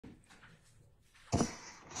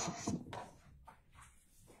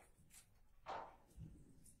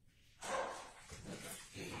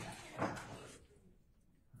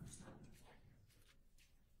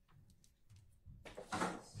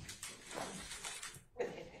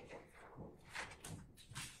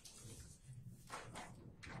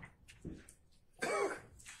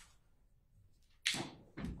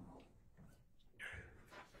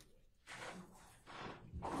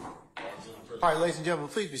All right, ladies and gentlemen,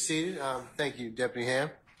 please be seated. Thank you, Deputy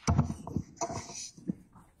Ham.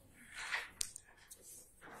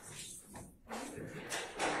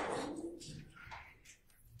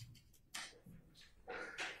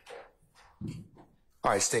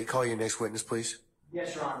 All right, State, call your next witness, please.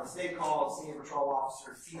 Yes, Your Honor. The State called Senior Patrol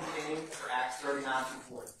Officer T. Finney for Acts 39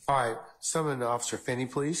 through 40. All right, summon Officer Finney,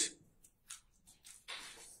 please.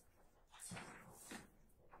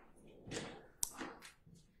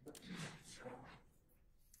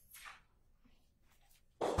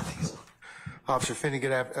 Officer Finney,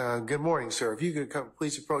 good morning, sir. If you could come,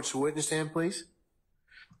 please approach the witness stand, please.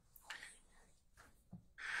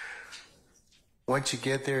 Once you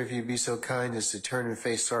get there, if you'd be so kind as to turn and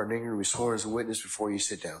face Sergeant Ingram, be sworn as a witness before you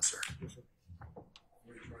sit down, sir. Yes, sir.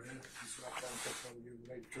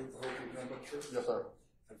 Yes, sir.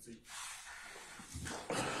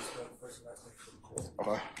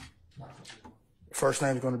 Okay. First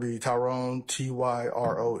name is going to be Tyrone,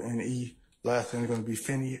 Tyrone. Last name is going to be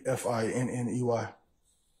Finney, Finney.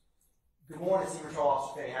 Good morning, Senior Patrol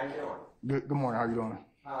Officer Finney. How you doing? Good morning. How you doing?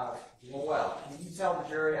 Doing well. Can you tell the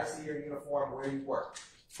jury, I see your uniform, where you work?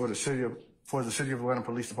 For the city of Atlanta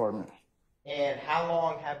Police Department. And how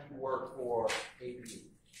long have you worked for APD?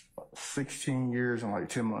 16 years and like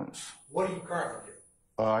 10 months. What do you currently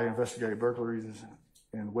do? I investigate burglaries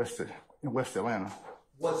in West Atlanta.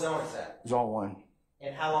 What zone is that? Zone 1.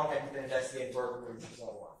 And how long have you been investigating burglaries in Zone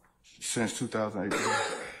 1? Since 2018.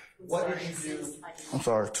 What did you do? I'm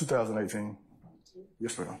sorry, 2018.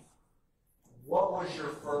 Yes, ma'am. What was your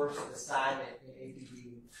first assignment in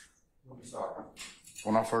APD when you started?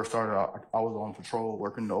 When I first started, I was on patrol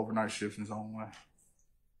working the overnight shifts in Zone 1.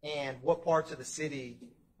 And what parts of the city,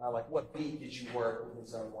 like what beat did you work within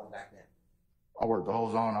Zone 1 back then? I worked the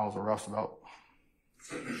whole zone. I was a roustabout.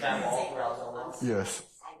 So you travel all throughout Zone 1? Yes.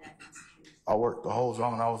 I worked the whole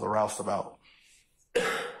zone. I was a roustabout.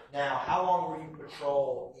 Now, how long were you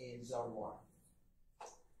patrol in Zone 1?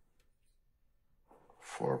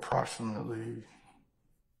 For approximately,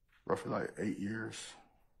 roughly like 8 years.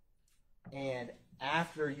 And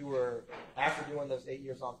after doing those 8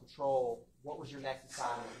 years on patrol, what was your next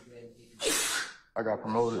assignment within APD? I got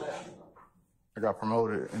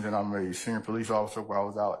promoted, and then I made senior police officer where I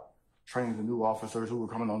was out training the new officers who were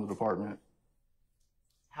coming on the department.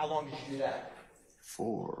 How long did you do that?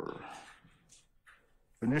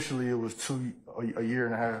 Initially it was a year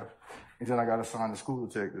and a half, and then I got assigned to school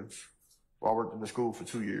detectives. Well, I worked in the school for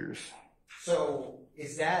 2 years. So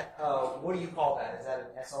is that, what do you call that? Is that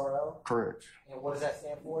an SRO? Correct. And what does that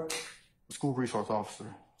stand for? School resource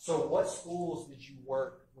officer. So what schools did you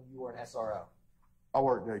work when you were an SRO? I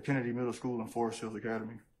worked at Kennedy Middle School and Forest Hills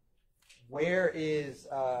Academy. Where is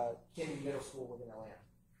Kennedy Middle School within Atlanta?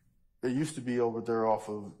 It used to be over there off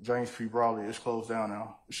of James P. Brawley. It's closed down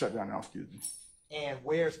now. It's shut down now, excuse me. And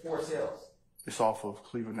where's Forest Hills? It's off of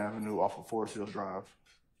Cleveland Avenue, off of Forest Hills Drive.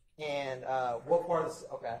 And what part of the,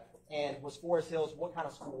 okay. And was Forest Hills, what kind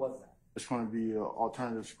of school was that? It's going to be an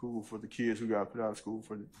alternative school for the kids who got put out of school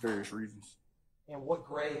for various reasons. And what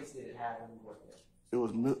grades did it have when you worked there? It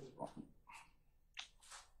was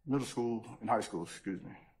middle school and high school, excuse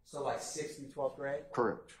me. So like 6th through 12th grade?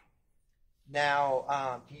 Correct.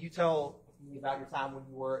 Now, can you tell me about your time when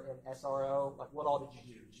you were in SRO? Like, what all did you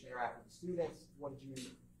do? Did you interact with the students? What did you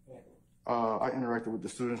handle? I interacted with the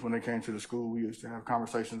students when they came to the school. We used to have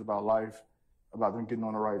conversations about life, about them getting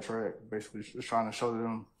on the right track, basically just trying to show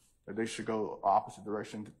them that they should go opposite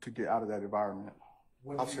direction to get out of that environment.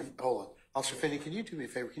 Officer, hold on. Officer Finney, can you do me a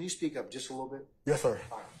favor? Can you speak up just a little bit? Yes, sir.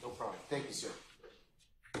 All right, no problem. Thank you, sir.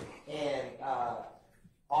 And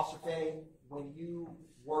Officer Finney, when you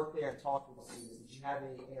worked there and talked with the students, did you have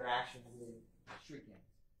any interaction with street gangs?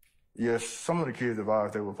 Yes, some of the kids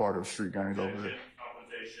advised they were part of street gangs over there.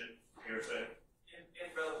 Compensation, hearsay.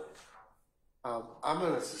 I'm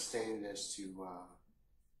going to sustain this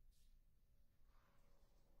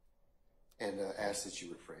and ask that you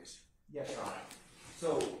rephrase. Yes, Your Honor.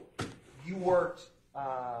 So you worked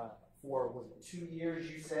for, was it 2 years,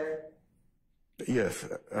 you said? Yes,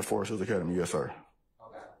 at Forest Hills Academy, yes, sir.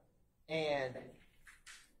 Okay. And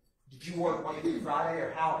did you work Monday through Friday,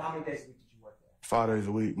 or how many days a week did you work there? 5 days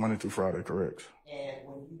a week, Monday through Friday, correct. And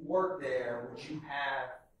when you worked there,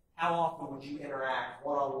 how often would you interact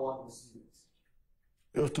one-on-one with students?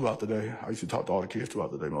 It was throughout the day. I used to talk to all the kids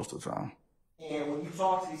throughout the day most of the time. And when you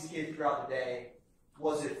talked to these kids throughout the day,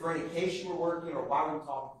 was it for any case you were working, or why were you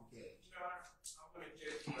talking to the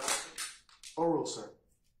kids? Oral, sir.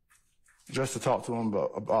 Just to talk to them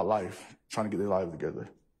about life, trying to get their lives together,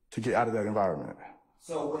 to get out of that environment.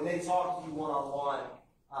 So when they talked to you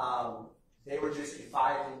one-on-one, they were just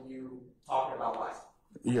confiding in you, talking about life?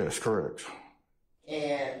 Yes, correct.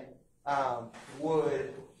 And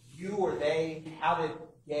would you or they, how did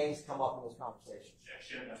gangs come up in those conversations?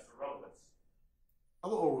 Objection, Mr. Robles. I'm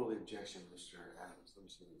gonna overrule the objection, Mr. Adams. Let me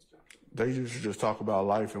see this. They used to just talk about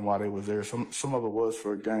life and why they was there. Some of it was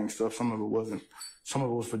for gang stuff. Some of it wasn't. Some of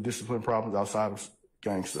it was for discipline problems outside of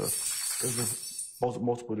gang stuff. It was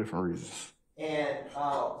multiple different reasons. And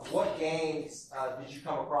what gangs did you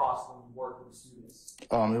come across when you worked with the students? It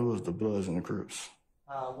was the Bloods and the Crips.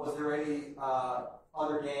 Was there any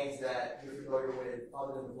other gangs that you're familiar with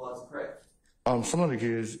other than the Bloods and Crips? Some of the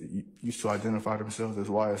kids used to identify themselves as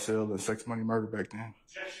YSL and sex, money, murder back then.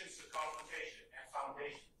 Objections to confrontation and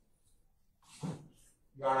foundation.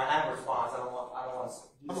 Your Honor, I have a response. I don't want to.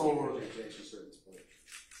 I'm gonna overrule the objection, sir, at this point.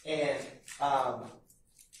 And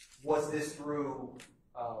was this through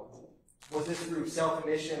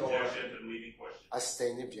self-admission or Objection to the leading question. I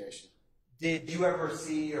sustain the objection. did you ever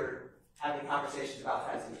see or have any conversations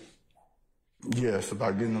about tattoos? Yes,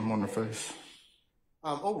 about getting them on the face.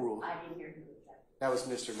 Overruled. I didn't hear who was That was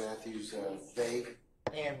Mr. Matthews' vague.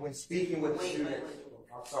 And when speaking with the student,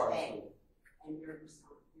 I'm sorry. and your response.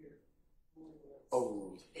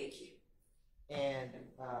 Overruled. Thank you. And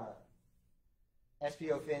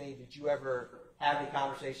SPO Finney, did you ever have any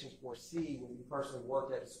conversations or see when you personally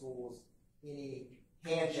worked at the schools any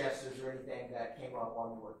hand gestures or anything that came up while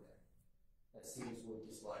you worked there that students would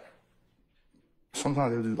display?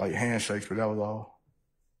 Sometimes they would do like handshakes, but that was all.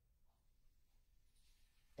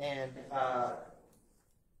 And I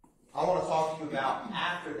want to talk to you about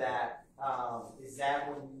after that. Is that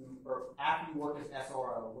when you, or after you worked as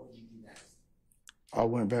SRO, what did you do next? I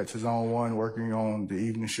went back to Zone 1 working on the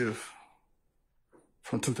evening shift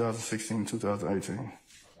from 2016 to 2018. Okay.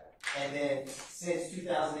 And then since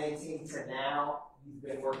 2018 to now, you've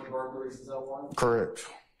been working burglaries in Zone 1? Correct.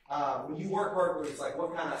 When you work burglaries, like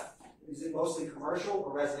what kind of, is it mostly commercial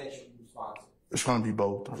or residential you respond to? It's going to be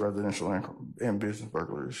both residential and business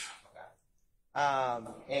burglaries.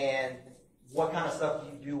 Okay. And what kind of stuff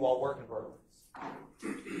do you do while working burglaries?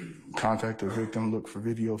 Contact the victim, look for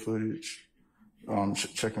video footage,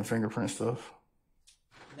 checking fingerprint stuff.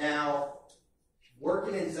 Now,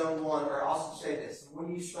 working in Zone 1, or I'll also say this,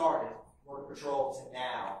 when you started working patrol to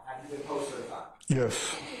now, have you been post-certified?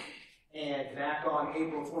 Yes. And back on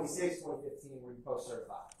April 26, 2015, were you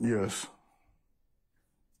post-certified? Yes.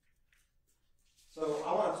 So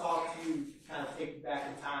I want to talk to you, kind of take you back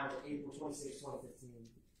in time to April 26, 2015.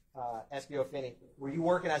 SPO Finney, were you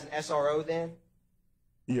working as an SRO then?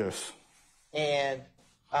 Yes. And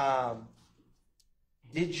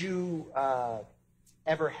did you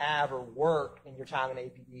ever have or work in your time in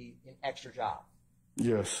APD an extra job?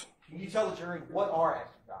 Yes. Can you tell the jury what are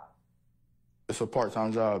extra jobs? It's a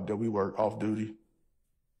part-time job that we work off duty.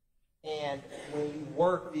 And when you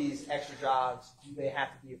work these extra jobs, do they have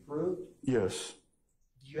to be approved? Yes.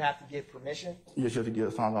 Do you have to give permission? Yes, you have to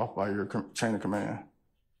get signed off by your chain of command.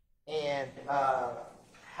 And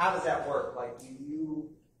how does that work? Like, do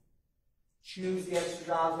you choose the extra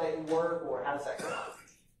jobs that you work, or how does that go?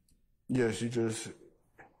 Yes,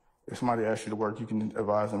 if somebody asks you to work, you can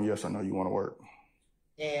advise them, yes, I know you want to work.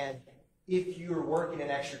 And if you're working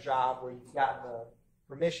an extra job where you've gotten the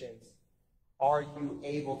permissions, are you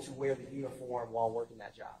able to wear the uniform while working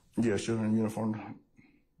that job? Yes, you're in uniform.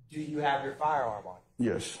 Do you have your firearm on?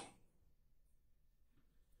 Yes.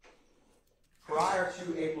 Prior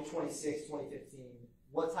to April 26, 2015,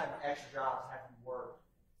 what type of extra jobs have you worked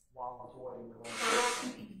while employed in your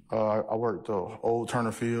own? I worked the old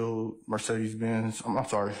Turner Field, Mercedes-Benz. I'm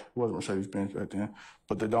sorry, it wasn't Mercedes-Benz back then,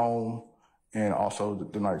 but the Dome and also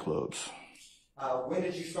the nightclubs. When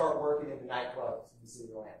did you start working in the nightclubs in the city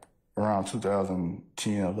of Atlanta? Around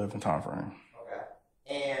 2010, 11 timeframe. Okay.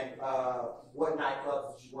 And what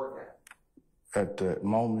nightclubs did you work at? At that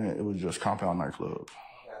moment, it was just Compound Nightclub.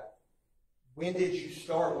 Okay. When did you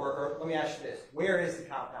start work? Or let me ask you this: where is the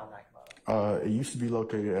Compound Nightclub? It used to be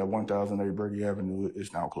located at 1008 Brady Avenue.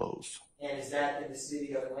 It's now closed. And is that in the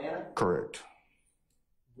city of Atlanta? Correct.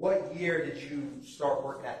 What year did you start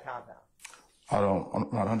working at the Compound? I'm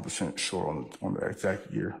not 100% sure on the exact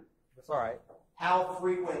year. That's all right. How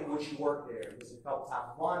frequent would you work there? Was it a couple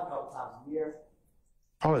times a month, a couple times a year?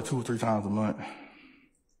 Probably 2 or 3 times a month.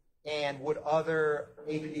 And would other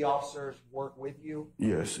APD officers work with you?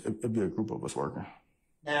 Yes, it'd be a group of us working.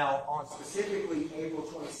 Now, on specifically April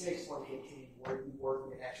 26, 2018, were you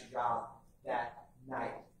working an extra job that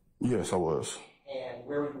night? Yes, I was. And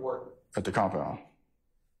where were you working? At the Compound.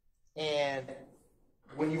 And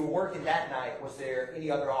when you were working that night, was there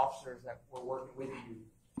any other officers that were working with you?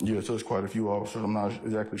 Yes, there's quite a few officers. I'm not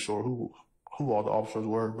exactly sure who all the officers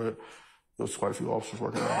were, but was quite a few officers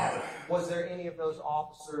working around. Was there any of those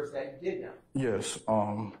officers that you did know? Yes.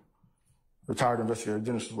 Retired investigator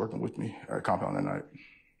Dennis was working with me at compound that night.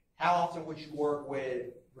 How often would you work with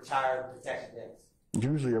retired Detective Dennis?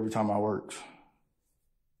 Usually every time I worked.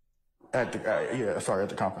 At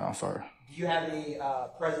the compound, sorry. Do you have any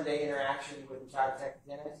present-day interaction with retired Detective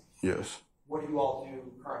Dennis? Yes. What do you all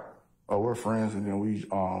do currently? Oh, we're friends, and then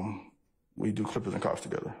we do clippers and cops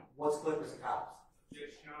together. What's Clippers and Cops?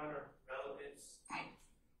 Objection, Your Honor. Relevance.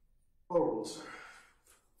 Overruled, sir.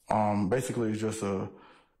 Basically,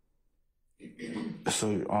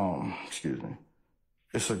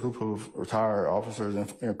 it's a group of retired officers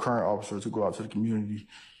and current officers who go out to the community,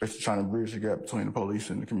 basically trying to bridge the gap between the police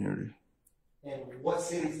and the community. And what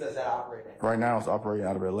cities does that operate in? Right now, it's operating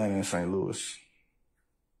out of Atlanta and St. Louis.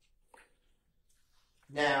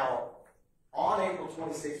 Now, on April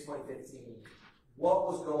 26, 2015, what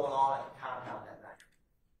was going on at the compound that night?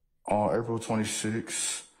 On April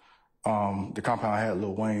 26th, the compound had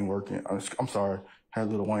Lil Wayne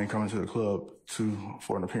had Lil Wayne coming to the club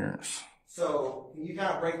for an appearance. So, can you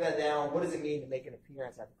kind of break that down? What does it mean to make an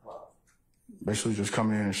appearance at the club? Basically just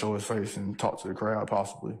come in and show his face and talk to the crowd,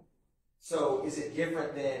 possibly. So, is it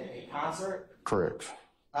different than a concert? Correct.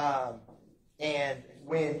 And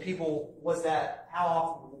when people, how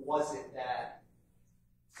often was it that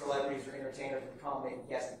celebrities or entertainers would come make a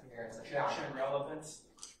guest appearance at the Objection, concert? relevance.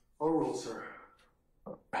 Overruled, sir.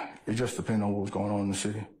 It just depends on what was going on in the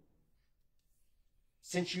city.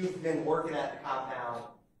 Since you've been working at the compound,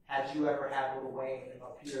 had you ever had Lil Wayne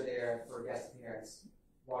appear there for a guest appearance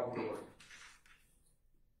while you were working?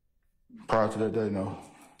 Prior to that day, no.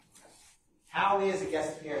 How is a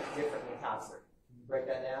guest appearance different than a concert? Can you break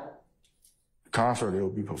that down? Concert, they will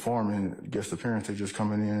be performing. Guest appearance, they just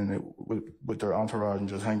coming in with their entourage and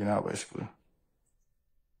just hanging out, basically.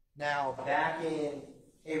 Now, back in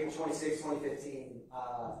April 26, 2015,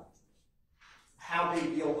 how big a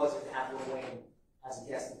deal was it to have Lil Wayne as a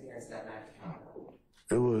guest appearance that night at the compound?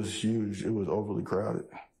 It was huge. It was overly crowded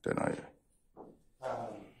that night.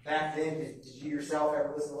 Back then, did you yourself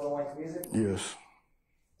ever listen to Lil Wayne's music? Yes.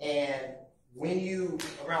 And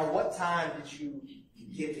around what time did you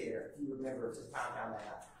get there, if you remember, to the compound that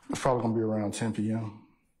night? It's probably going to be around 10 p.m.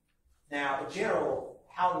 Now, in general,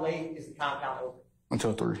 how late is the compound open?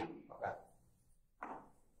 Until 3. Okay.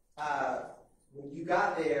 When you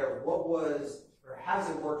got there, how does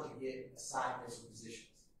it work to get assignments or positions?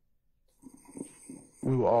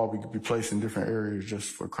 We will all be placed in different areas just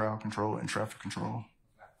for crowd control and traffic control.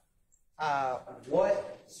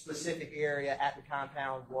 What specific area at the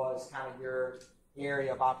compound was kind of your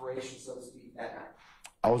area of operation, so to speak, that night?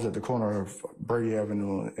 I was at the corner of Brady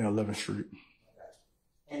Avenue and 11th Street. Okay.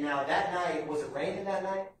 And now that night, was it raining that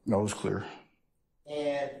night? No, it was clear.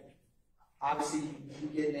 And obviously, you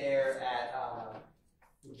get there at,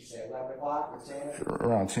 what did you say, 11 o'clock or 10?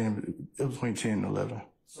 Around 10. It was between 10 and 11.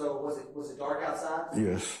 So was it dark outside?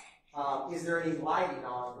 Yes. Is there any lighting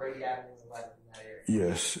on Brady Avenue and 11 in that area?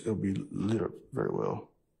 Yes, it'll be lit up very well.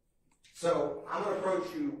 So I'm going to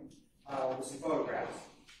approach you with some photographs.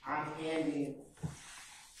 I'm handing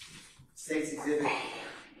State's Exhibit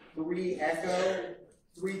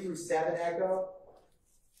 3 through 7 Echo.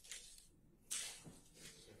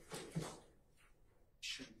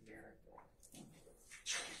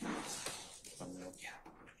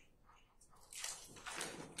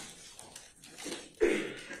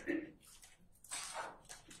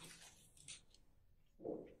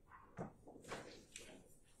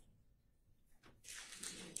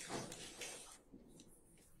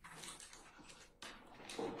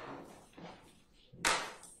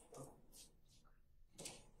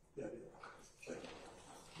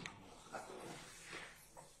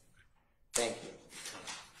 Thank you.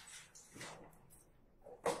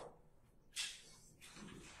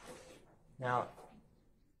 Now,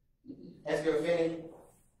 as you're finished,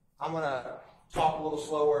 I'm going to talk a little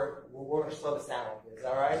slower. We're going to slow this down a little bit. Is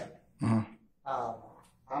that all right?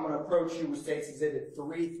 Mm-hmm. I'm going to approach you with State's Exhibit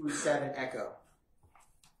 3 through 7 Echo.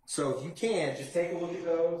 So if you can, just take a look at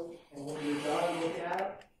those, and when you're done looking at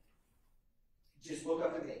them, just look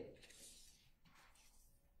up at me.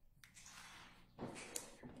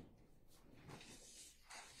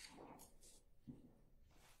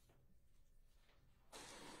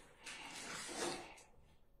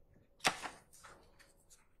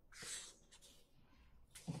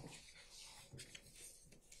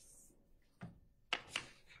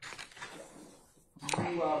 Do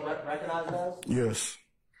you recognize those? Yes.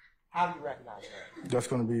 How do you recognize that? That's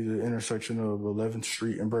going to be the intersection of 11th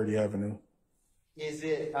Street and Brady Avenue. Is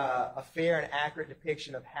it a fair and accurate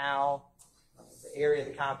depiction of how the area of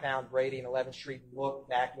the compound, Brady and 11th Street looked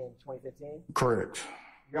back in 2015? Correct.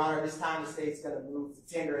 Your Honor, this time the state's going to move to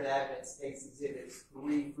tender and evidence states exhibits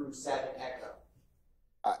 3 through 7 echo.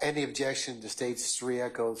 Any objection to states 3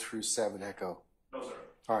 echo through 7 echo? No, sir.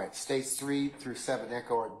 All right, states 3 through 7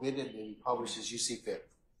 echo are admitted and you publish as you see fit.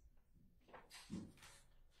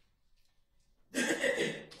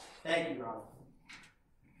 Thank you, Your Honor.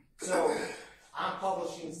 So I'm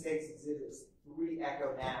publishing states exhibits 3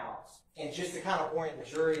 echo now. And just to kind of orient the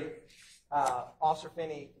jury, Officer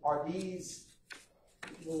Finney, are these,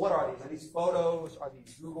 what are these? Are these photos? Are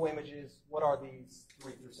these Google images? What are these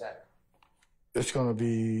 3 through 7? It's going to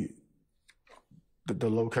be the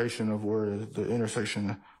location of where the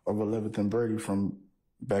intersection of 11th and Brady from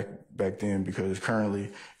back then, because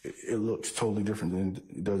currently it looks totally different than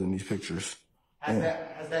it does in these pictures.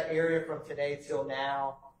 Has that area from today till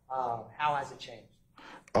now, how has it changed?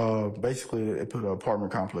 Basically, they put an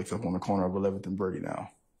apartment complex up on the corner of 11th and Brady now.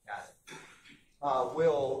 Got it.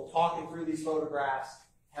 Will talking through these photographs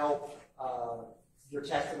help your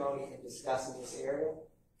testimony in discussing this area?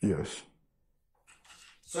 Yes.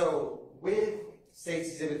 So with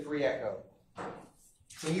States Exhibit 3 Echo,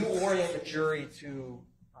 can you orient the jury to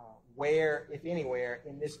where, if anywhere,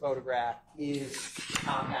 in this photograph is the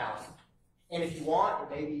compound? And if you want, or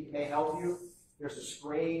maybe it may help you, there's a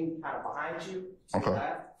screen kind of behind you. Okay.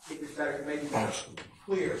 That. If it's better, maybe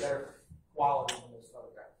clear, better quality in this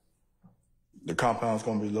photograph. The compound's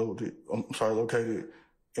going to be located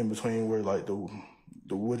in between where like the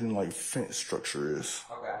wooden like fence structure is.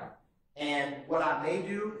 Okay. And what I may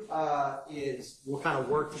do is we'll kind of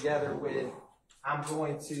work together with, I'm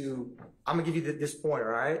gonna give you this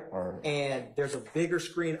pointer, all right? All right. And there's a bigger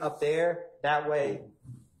screen up there. That way,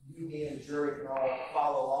 you and the jury can all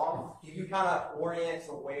follow along. Can you kind of orient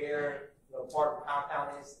to where the apartment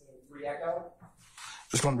compound is in 3 Echo?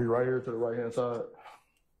 It's going to be right here to the right-hand side.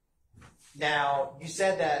 Now, you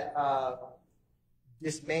said that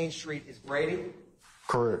this main street is Brady.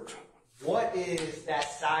 Correct. What is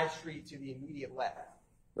that side street to the immediate left?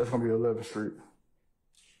 That's going to be 11th Street.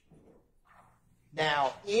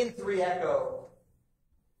 Now, in 3 Echo,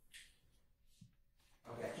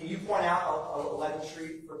 okay, can you point out 11th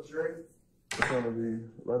Street for the jury? It's going to be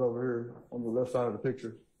right over here on the left side of the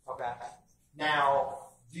picture. Okay. Now,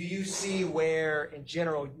 do you see where, in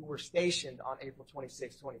general, you were stationed on April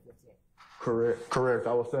 26, 2015? Correct.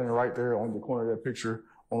 I was standing right there on the corner of that picture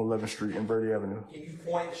on 11th Street and Brady Avenue. Can you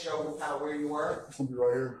point to show kind of where you were? It's going to be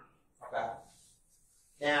right here. Okay.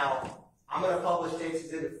 Now, I'm going to publish States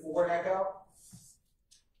Exhibit 4 Echo.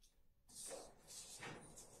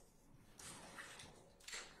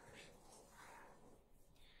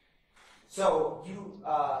 So,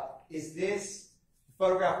 is this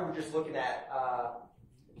photograph we were just looking at,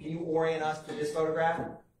 can you orient us to this photograph?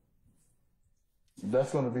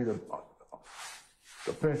 That's going to be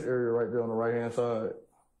the fence area right there on the right-hand side.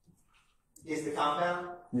 Is the compound?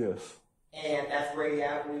 Yes. And that's Brady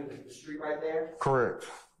Avenue, the street right there? Correct.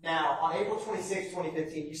 Now, on April 26,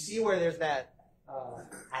 2015, you see where there's that,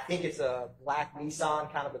 I think it's a black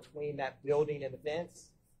Nissan kind of between that building and the fence?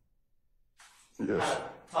 Yes. Kind of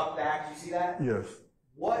tucked back, you see that? Yes.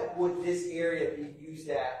 What would this area be used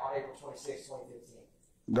at on April 26, 2015?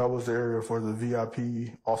 That was the area for the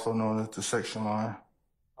VIP, also known as the section line.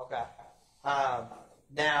 Okay.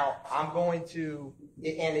 Now, I'm going to,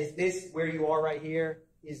 and is this where you are right here?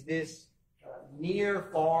 Is this near,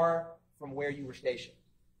 far from where you were stationed?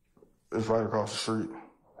 It's right across the street.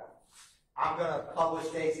 Okay. I'm going to publish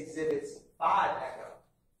States Exhibits 5 Echo.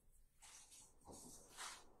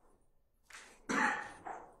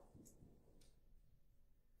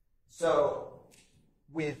 So,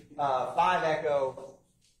 with 5 Echo,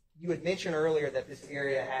 you had mentioned earlier that this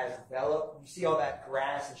area has developed. You see all that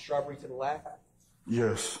grass and shrubbery to the left?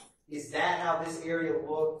 Yes. Is that how this area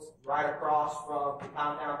looked right across from the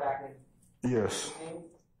compound back in? Yes.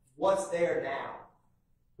 What's there now?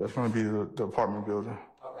 That's going to be the apartment building.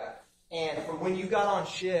 Okay. And from when you got on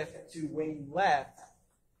shift to when you left,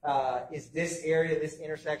 is this area, this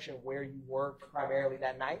intersection where you worked primarily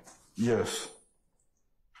that night? Yes.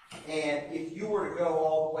 And if you were to go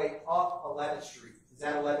all the way up 11th Street, is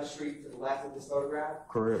that 11th Street to the left of this photograph?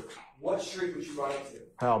 Correct. What street would you run into?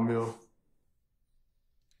 Hal Mill.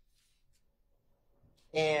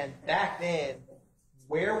 And back then,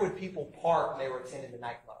 where would people park when they were attending the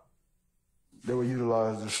nightclub? They would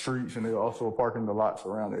utilize the streets, and they would also park in the lots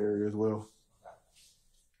around the area as well. Okay.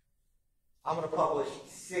 I'm going to publish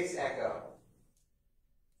 6 Echo.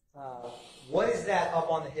 What is that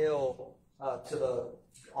up on the hill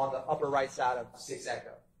on the upper right side of 6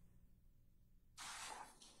 Echo?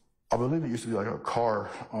 I believe it used to be like a car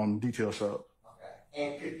detail shop. Okay.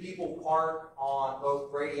 And could people park on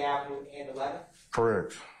both Brady Avenue and 11th?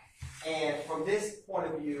 Correct. And from this point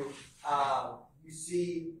of view, you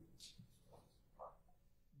see,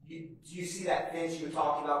 do you see that fence you were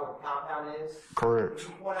talking about where the compound is? Correct. Could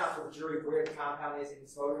you point out for the jury where the compound is in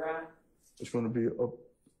this photograph? It's going to be up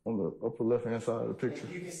on the upper left-hand side of the picture.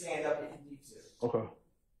 And you can stand up if you need to. Okay.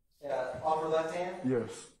 Upper left hand? Yes.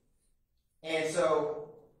 And so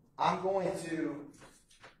I'm going to,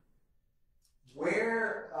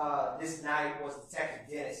 where this night was Detective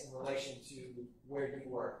Dennis in relation to where you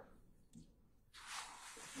were?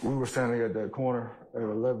 We were standing at that corner at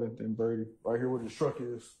 11th and Brady, right here where the truck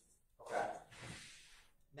is. Okay.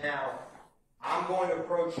 Now, I'm going to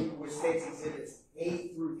approach you with State's Exhibits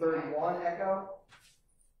 8 through 31, Echo.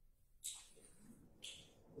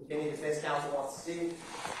 If any defense counsel wants to see,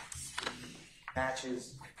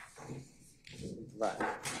 matches left.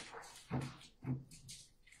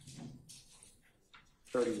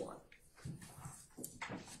 31.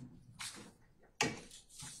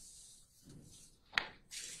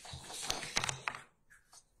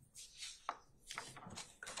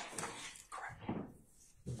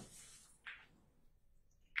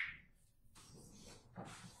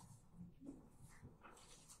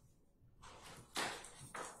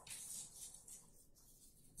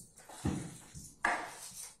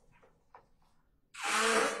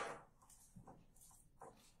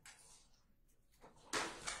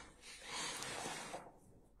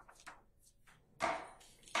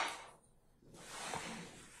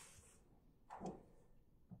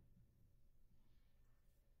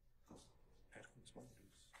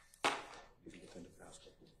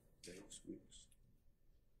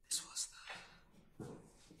 This was the,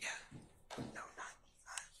 yeah, no, not.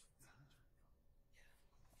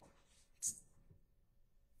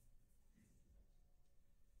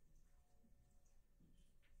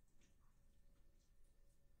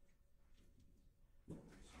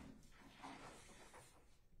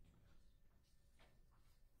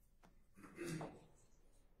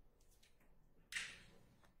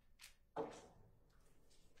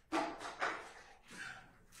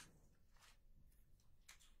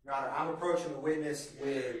 Your Honor, I'm approaching the witness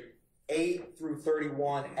with 8 through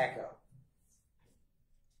 31 Echo.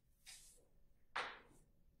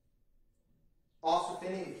 Officer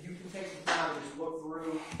Finney, if you can take some time to just look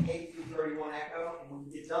through 8 through 31 Echo, and when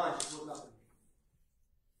you get done, just look up at me.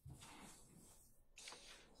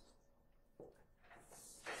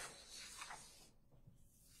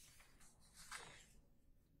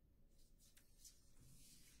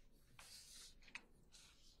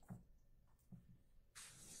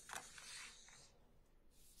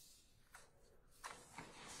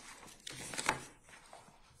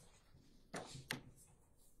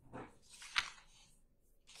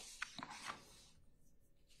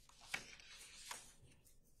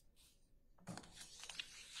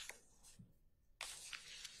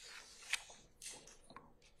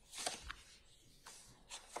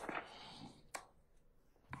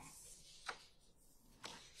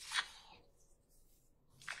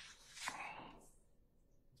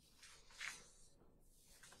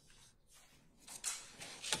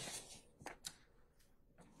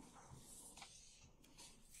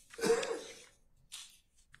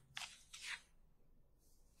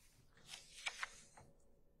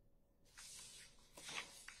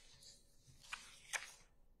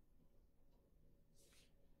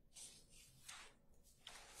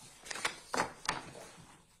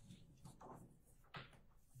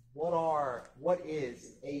 What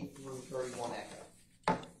is 8 through 31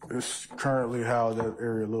 Echo? It's currently how that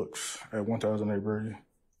area looks at 1008 Brady.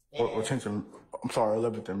 Or 10th, I'm sorry,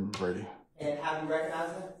 11th and Brady. And how do you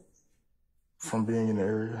recognize them? From being in the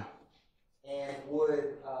area. And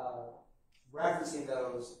would referencing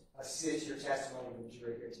those assist your testimony in the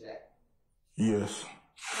jury here today? Yes.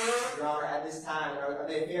 Your Honor, at this time, are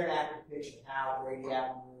they a fair and accurate depiction of how Brady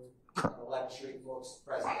Avenue and 11th Street looks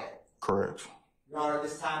present day? Correct. Your Honor, at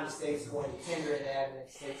this time, the State's going to tender in the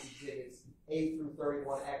evidence, State's Exhibits 8 through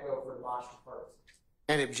 31 Echo for demonstrative purpose.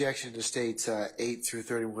 Any objection to States 8 through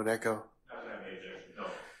 31 Echo? Not that any objection, no.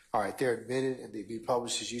 All right, they're admitted and they be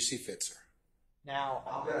published as you see fit, sir. Now,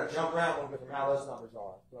 I'm going to jump around a little bit from how those numbers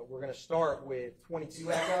are, but we're going to start with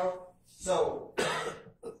 22 Echo. So,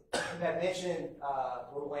 you had mentioned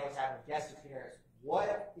Lil Wayne was having a guest appearance.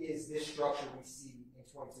 What is this structure we see in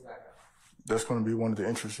 22 Echo? That's going to be one of the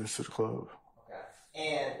entrances to the club. Okay.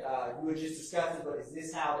 And you had just discussed it, but is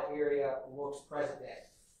this how the area looks present day?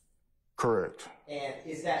 Correct. And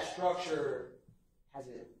is that structure,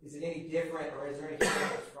 is it any different, or is there any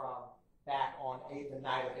difference from back on the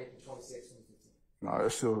night of April 26, 2015? No,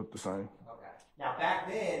 it's still the same. Okay. Now, back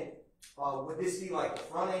then, Would this be like the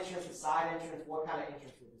front entrance, the side entrance? What kind of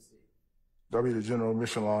entrance would this be? That'll be the general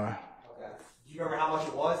admission line. Okay. Do you remember how much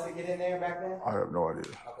it was to get in there back then? I have no idea.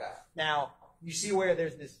 Okay. Now, you see where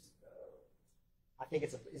there's this, I think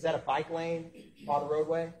is that a bike lane on the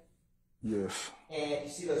roadway? Yes. And you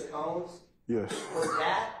see those cones? Yes. Was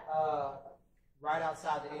that right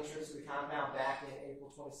outside the entrance to the compound back in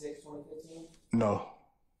April 26, 2015? No.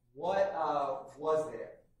 What was there?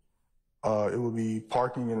 It would be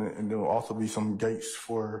parking, and there will also be some gates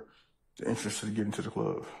for the entrance to get into the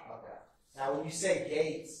club. Okay. Now, when you say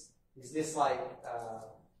gates, is this like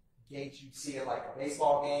gates you'd see at like a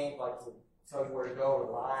baseball game, like to tell you where to go,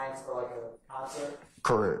 or lines for like a concert?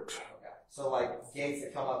 Correct. Okay. So like gates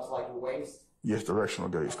that come up to like your waist? Yes, directional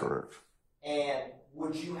gates, Okay. correct. And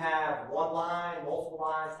would you have one line, multiple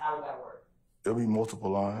lines? How would that work? It'll be multiple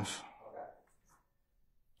lines.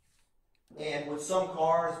 Okay. And would some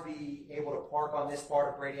cars be able to park on this part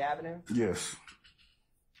of Brady Avenue? Yes.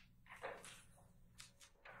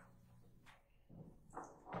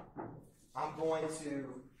 I'm going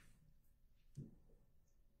to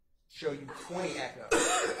show you 20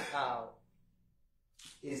 Echo.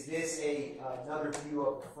 Is this another view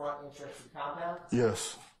of the front entrance to the compound?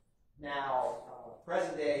 Yes. Now,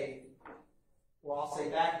 present day, well, I'll say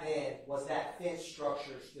back then, was that fence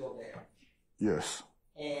structure still there? Yes.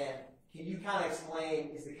 And can you kind of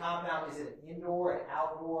explain, is the compound, is it an indoor, an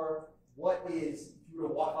outdoor? What is, if you were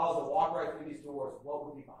to walk, if I was to walk right through these doors, what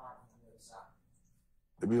would be behind on the other side?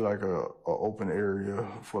 It'd be like a open area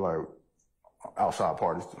for like outside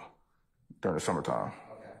parties during the summertime.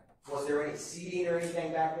 Okay. Was there any seating or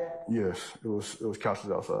anything back there? Yes, it was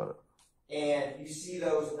couches outside. And you see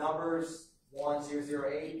those numbers,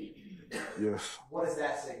 1008? Yes. What is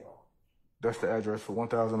that signal? That's the address for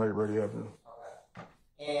 1008 Brady Avenue. Okay.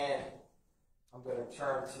 And I'm going to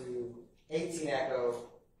turn to 18 Echo.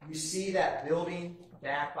 You see that building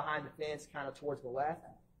back behind the fence, kind of towards the left?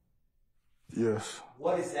 Yes.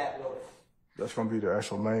 What is that building? That's going to be the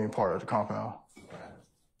actual main part of the compound.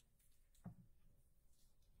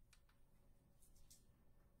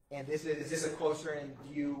 And is this a closer in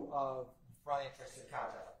view of the front entrance to the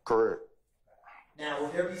compound? Correct. Now, will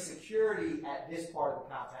there be security at this part of the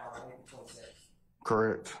compound on April 26th?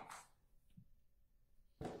 Correct.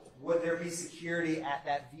 Would there be security at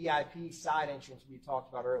that VIP side entrance we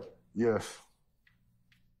talked about earlier? Yes.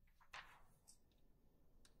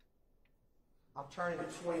 I'm turning to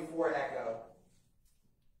 24 Echo.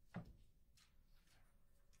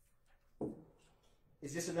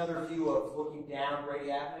 Is this another view of looking down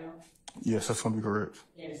Brady Avenue? Yes, that's going to be correct.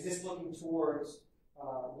 And is this looking towards,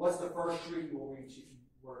 what's the first street you will reach if you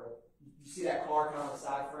were, you see that car coming on the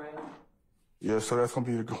side frame? Yes, so that's going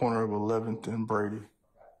to be the corner of 11th and Brady. Okay.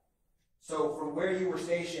 So from where you were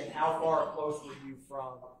stationed, how far close were you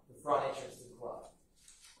from the front entrance to the club?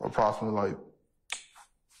 Approximately like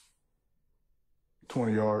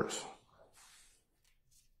 20 yards.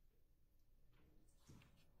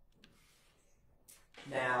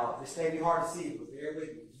 Now, this may be hard to see, but bear with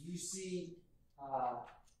me. Do you see,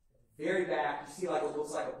 very back, you see like it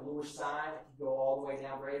looks like a bluish sign if you go all the way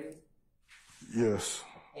down Brady? Yes.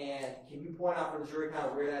 And can you point out for the jury kind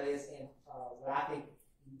of where that is and what I think,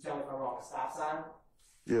 you tell me if I'm wrong, a stop sign?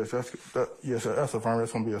 Yes, that's affirmative.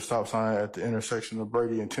 That's going to be a stop sign at the intersection of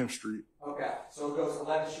Brady and 10th Street. Okay, so it goes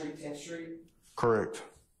 11th Street, 10th Street? Correct.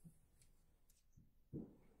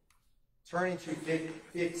 Turning to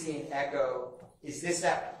 15 Echo, is this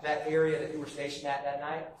that area that you were stationed at that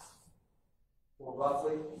night? Or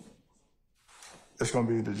roughly? It's going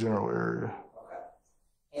to be the general area.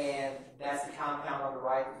 Okay. And that's the compound on the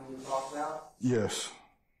right that we talked about? Yes.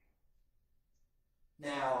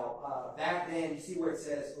 Now, back then, you see where it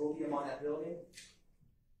says opium on that building?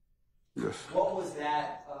 Yes. What was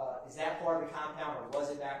that? Is that part of the compound, or was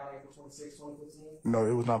it back on April 26, 2015? No,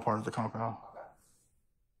 it was not part of the compound. Okay.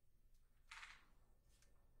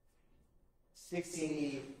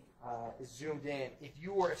 16E is zoomed in.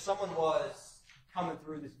 If someone was coming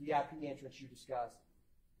through this VIP entrance you discussed,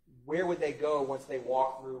 where would they go once they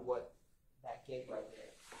walk through that gate right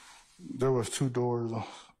there? There was two doors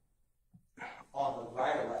On the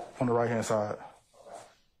right or left? on the right-hand side.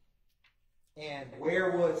 Okay. And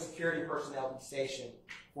where would security personnel be stationed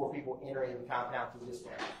for people entering the compound through this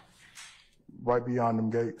way? Right beyond them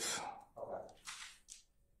gates. Okay.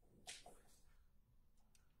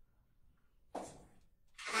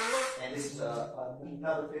 And this is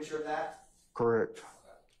another picture of that? Correct.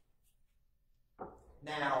 Okay.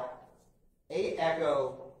 Now, 8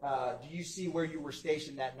 Echo, do you see where you were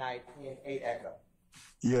stationed that night in 8 Echo?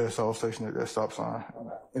 Yes, I was stationed at that stop sign,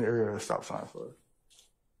 Okay. in the area of the stop sign.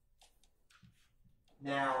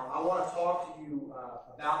 Now, I want to talk to you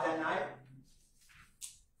about that night.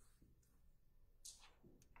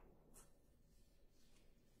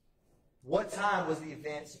 What time was the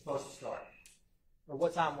event supposed to start? Or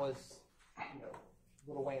what time was,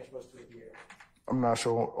 Lil Wayne supposed to appear? I'm not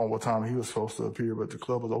sure on what time he was supposed to appear, but the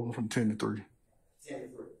club was open from 10 to 3. 10 to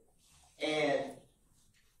 3. And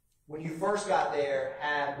when you first got there,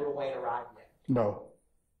 had Lil Wayne arrived yet? No,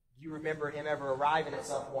 Do you remember him ever arriving at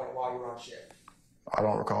some point while you were on shift? I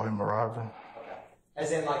don't recall him arriving. Okay.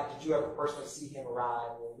 As in, like, did you ever personally see him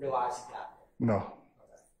arrive or realize he got there? No.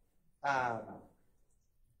 Okay.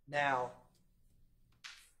 Now,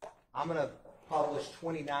 I'm going to publish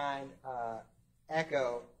 29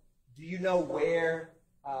 Echo. Do you know where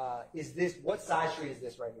is this? What side street is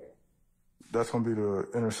this right here? That's going to be the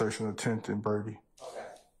intersection of 10th and Brady. Okay.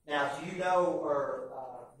 Now, do you know or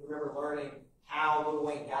remember learning how Lil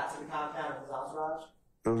Wayne got to the compound in his entourage?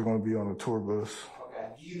 It was going to be on a tour bus. Okay.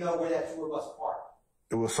 Do you know where that tour bus parked?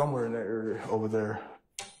 It was somewhere in that area over there.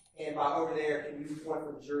 And by over there, can you point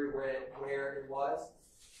for the jury where it was?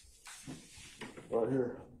 Right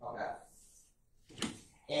here. Okay.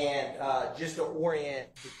 And just to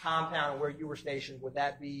orient the compound where you were stationed, would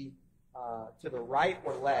that be to the right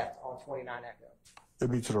or left on 29 Echo?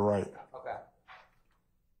 It'd be to the right. Okay.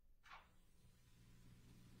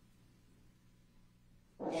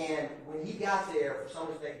 And when he got there, for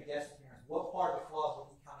someone to make a guest appearance, what part of the club did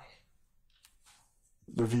he come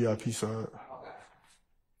in? The VIP side. Okay.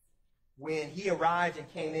 When he arrived and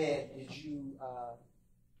came in, did you,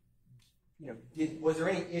 was there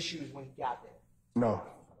any issues when he got there? No.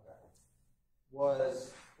 Okay.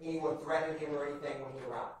 Was anyone threatening him or anything when he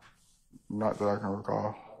arrived? Not that I can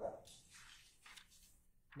recall. Okay.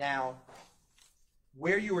 Now,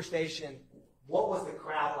 where you were stationed, what was the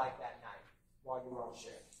crowd like that night while you were on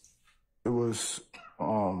shift? It was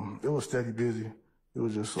steady busy. It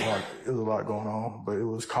was just a lot going on, but it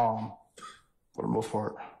was calm for the most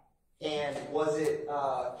part. And was it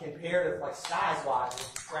comparative, like size-wise,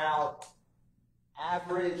 was the crowd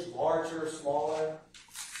average, larger, smaller?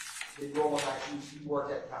 Did you almost you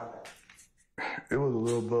worked at the compound? It was a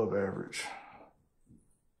little above average.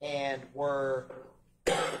 And were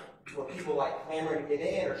people like clamoring to get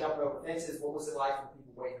in or jumping over fences? What was it like for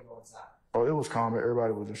people waiting to go inside? Oh, it was calm.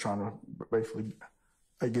 Everybody was just trying to basically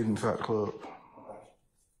get inside the club. Okay.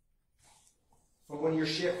 From when your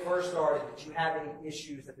shift first started, did you have any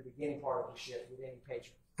issues at the beginning part of the shift with any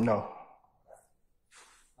patrons? No.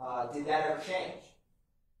 Okay. Did that ever change?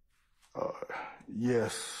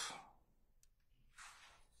 Yes.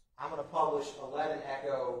 I'm going to publish 11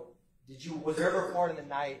 Echo. Was there ever a part of the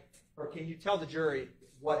night, or can you tell the jury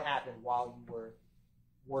what happened while you were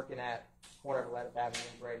working at corner of 11th Avenue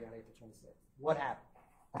and Brady on April 26th? What happened?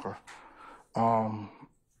 Okay.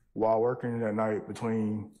 While working that night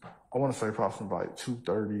between, I want to say approximately like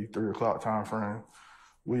 2:30, 3 o'clock time frame,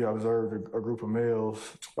 we observed a group of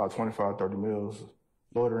males, about 25, 30 males,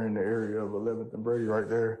 loitering in the area of 11th and Brady right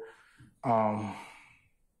there.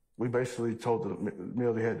 We basically told the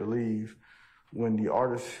male they had to leave. When the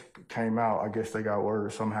artist came out, I guess they got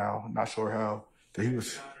word somehow, not sure how, that he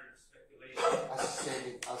was... I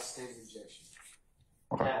stated objection.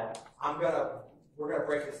 Okay. Now, we're gonna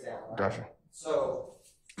break this down. Right? Gotcha. So,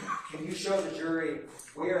 can you show the jury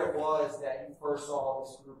where it was that you first saw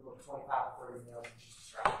this group of 25 to 30 males that you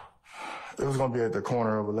described? It was going to be at the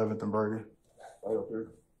corner of 11th and Brady. Right up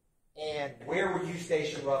there. And where were you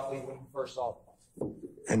stationed roughly when you first saw them?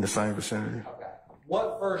 In the same vicinity. Okay.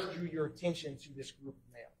 What first drew your attention to this group of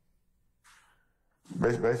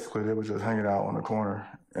males? Basically, they were just hanging out on the corner,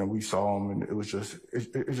 and we saw them, and it was just,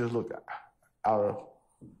 it just looked out of,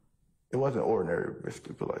 it wasn't ordinary,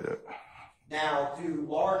 basically, put like that. Now, do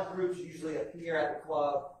large groups usually appear at the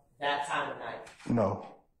club that time of night? No.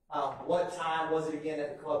 What time was it again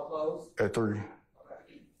that the club closed? At 3. Okay.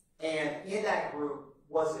 And in that group,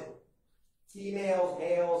 was it females,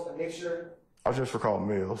 males, a mixture? I just recall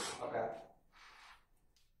males. Okay.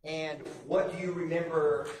 And what do you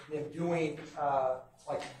remember them doing,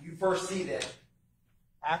 like you first see them?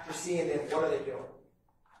 After seeing them, what are they doing?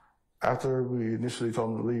 After we initially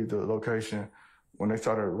told them to leave the location, when they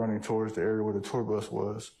started running towards the area where the tour bus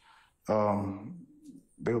was,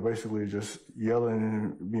 they were basically just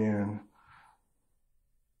yelling and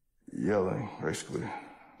yelling, basically.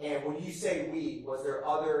 And when you say we, was there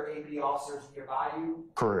other AP officers nearby you?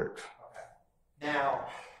 Correct. Okay. Now,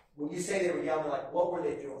 when you say they were yelling, like, what were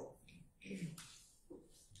they doing?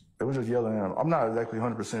 They were just yelling. I'm not exactly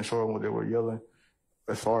 100% sure what they were yelling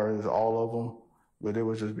as far as all of them, but they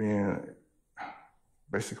was just being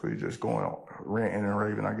basically just going on, ranting and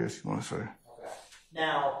raving, I guess you want to say. Okay.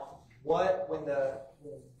 Now, when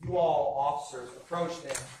you all officers approached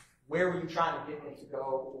them, where were you trying to get them to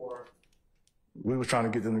go, or We were trying to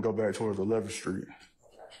get them to go back towards 11th Street.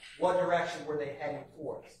 what direction were they heading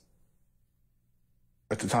towards?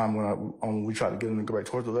 At the time when we tried to get them to go back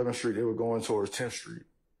towards 11th Street, they were going towards 10th Street.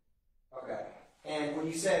 Okay. And when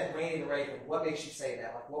you said Rain and Raven, what makes you say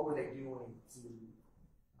that? Like, what were they doing to?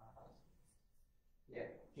 Yeah.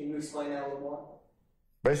 Can you explain that a little more?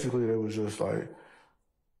 Basically, they was just like,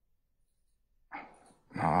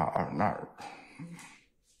 not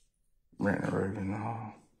Rant and Raven.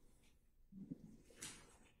 No.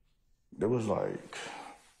 There was like,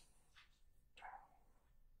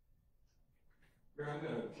 I'm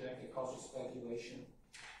going to object to causes speculation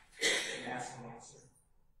and ask an answer.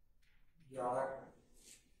 Your Honor?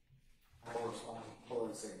 I will respond. Hold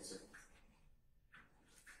on a second, sir.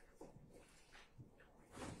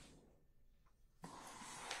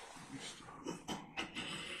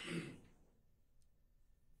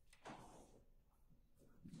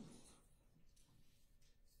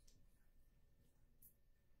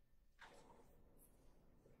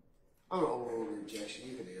 I'm going to overrule the objection.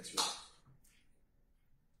 You can answer it.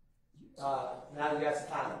 Now you got some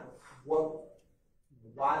time. What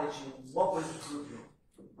was the group doing?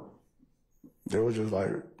 they were just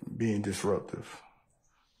like being disruptive.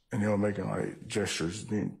 And they were making like gestures,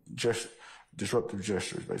 disruptive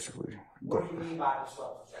gestures, basically. What do you mean by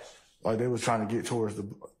disruptive gestures? Like they was trying to get towards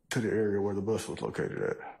to the area where the bus was located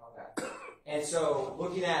at. Okay. And so,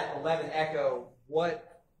 looking at 11 Echo,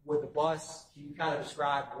 what would the bus? Can you kind of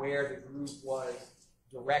describe where the group was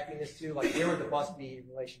directing this to? Like, where would the bus be in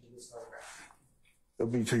relation to this photograph?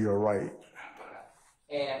 It'll be to your right.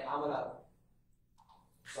 And I'm gonna.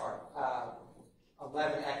 Sorry.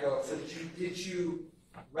 11 Echo. So did you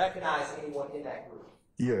recognize anyone in that group?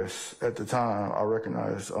 Yes, at the time I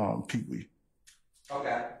recognized Pee Wee.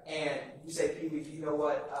 Okay. And you say Pee Wee. Do you know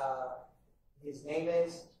what his name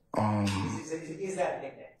is? Is that a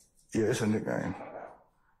nickname? Yeah, it's a nickname.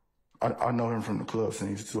 Okay. I know him from the club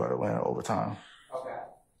scenes throughout Atlanta over time. Okay.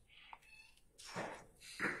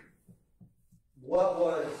 What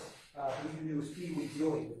was who you knew was Pee Wee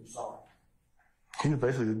doing when you saw him?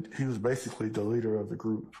 He was basically the leader of the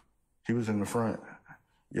group. He was in the front,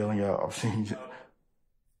 yelling out obscene.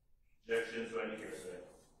 Objections, right here, sir.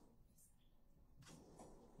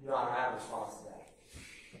 Your Honor, I have a response to that.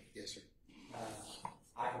 Yes, sir.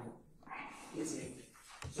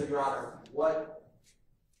 So, Your Honor, what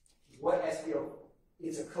SPO?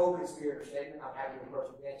 It's a co-conspirator statement. I'm happy to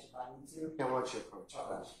approach the bench if I need to. Yeah, why don't you approach?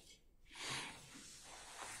 Okay.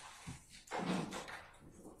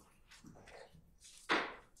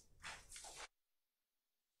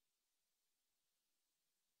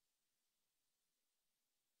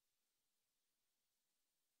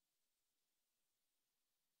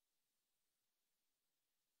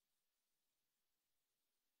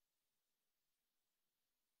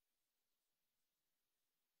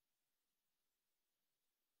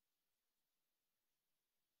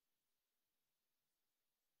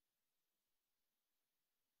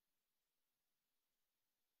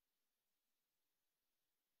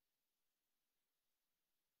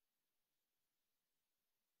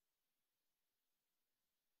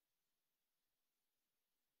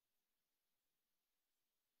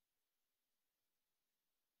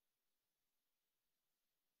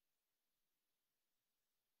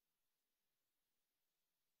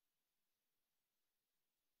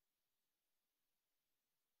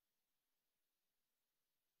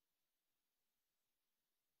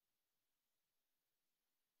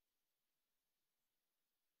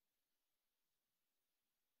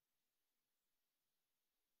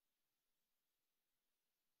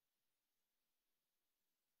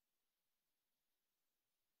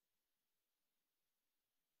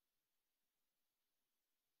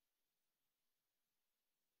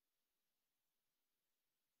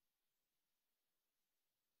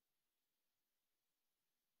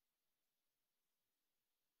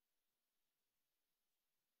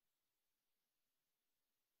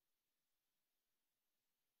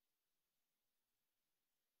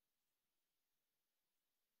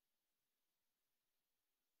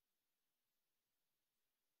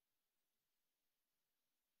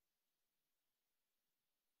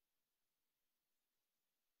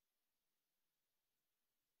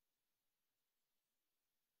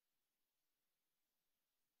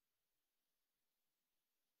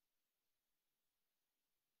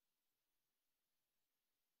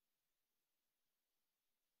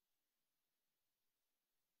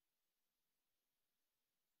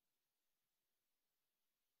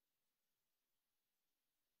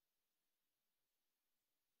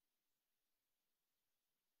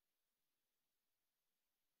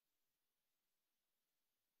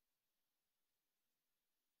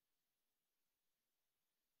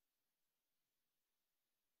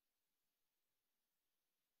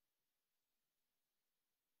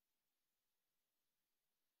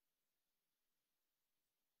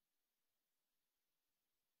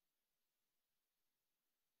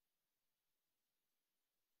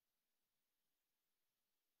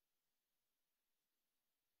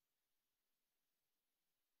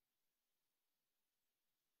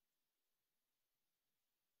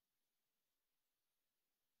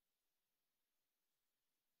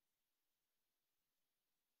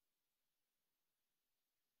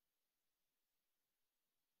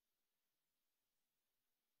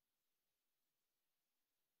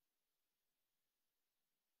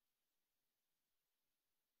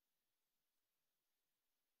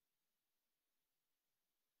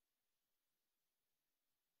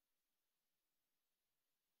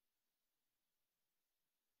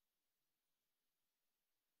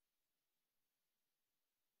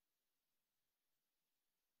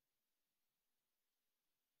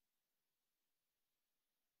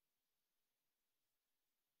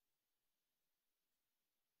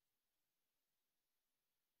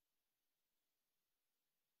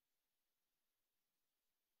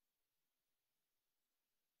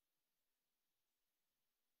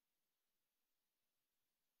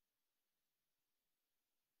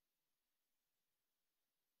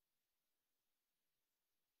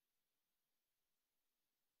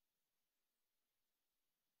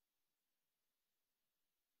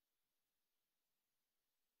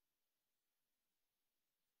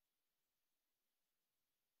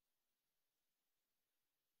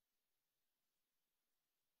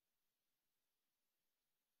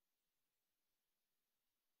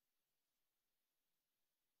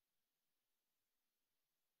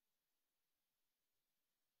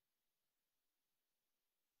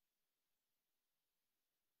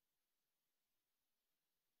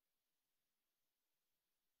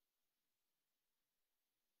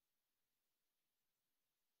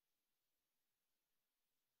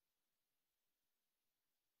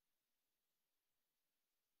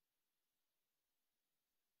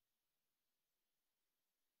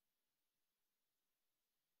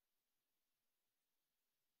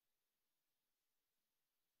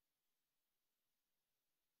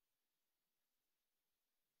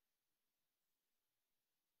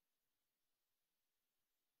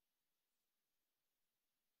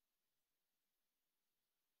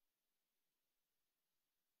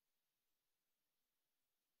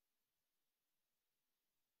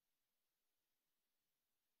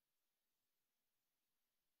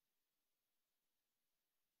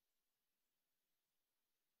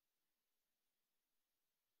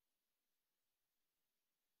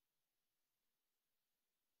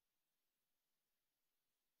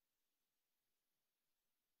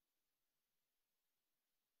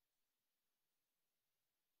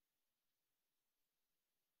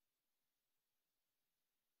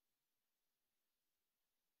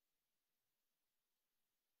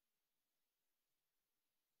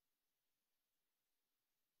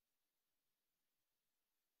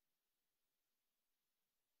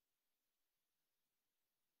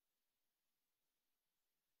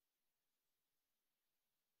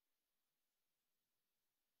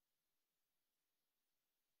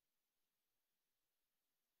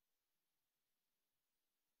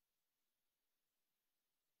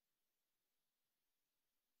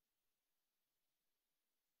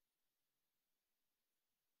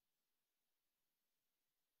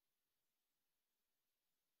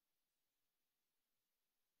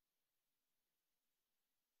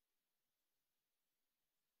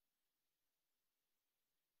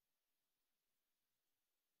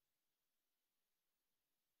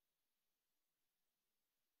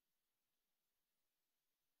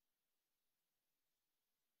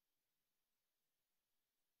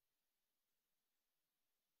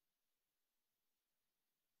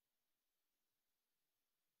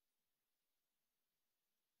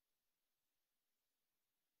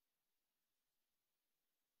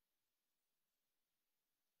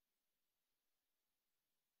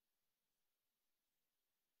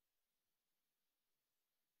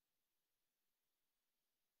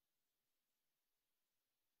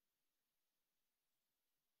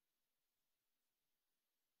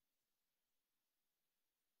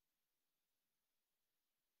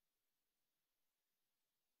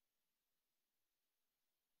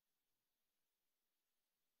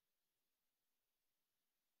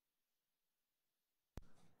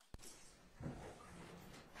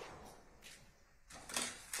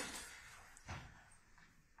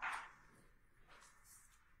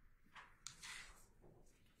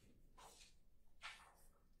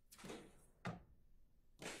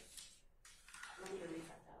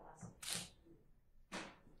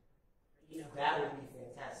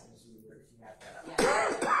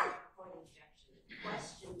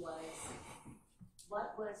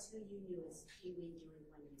 who you knew as Pee Wee doing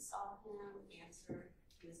when you saw him? Answer.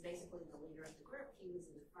 He was basically the leader of the group. He was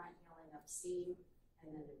in the front yelling obscene, and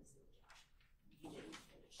then there was the objection. You didn't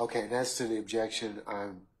finish. Okay, and as to the objection,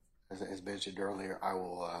 as mentioned earlier, I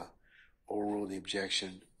will overrule the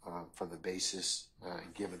objection from the basis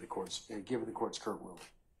given the court's current ruling.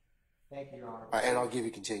 Thank you, Your Honor. And I'll give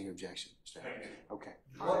you continuing objection. Okay.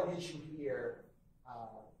 What did you hear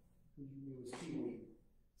who you knew as Pee Wee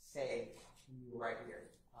say when you were right here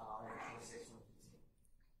on 26th?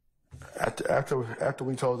 After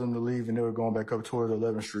we told them to leave and they were going back up towards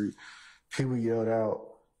 11th Street, Pee Wee yelled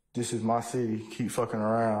out, "This is my city, keep fucking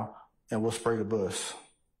around, and we'll spray the bus."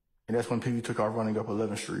 And that's when Pee Wee took off running up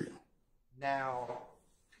 11th Street. Now,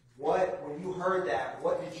 when you heard that,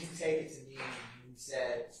 what did you take it to mean when you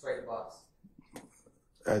said spray the bus?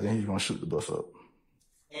 And then he's going to shoot the bus up.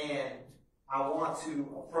 And I want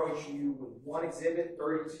to approach you with one exhibit,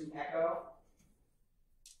 32 Echo.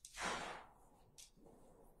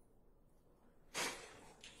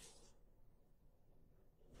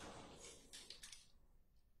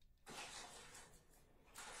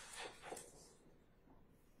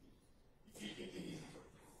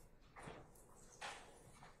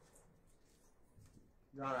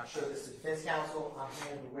 Your Honor, I show this to defense counsel. I'm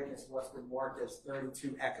handing the witness what's been marked as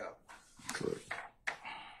 32 Echo. Correct.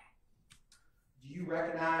 Do you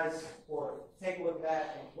recognize or take a look at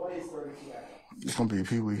that? And what is 32 Echo? It's going to be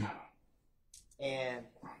Pee Wee. And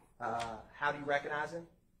how do you recognize him?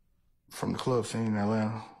 From the club scene in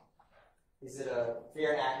Atlanta. Is it a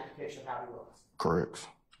fair and accurate depiction of how he looks? Correct.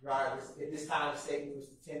 Your Honor, at this time, the statement was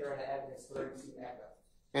to tender into evidence 32 Echo.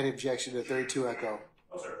 Any objection to 32 Echo?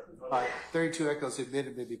 No, sir. All right, 32 Echo is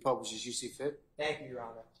admitted to be published as you see fit. Thank you, Your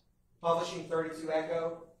Honor. Publishing 32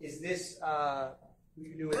 Echo, is this who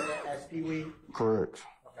you knew as Pee Wee? Correct.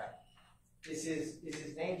 Okay. Is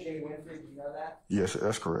his name Jimmy Winfrey? Do you know that? Yes,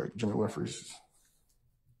 that's correct. Jimmy Winfrey's.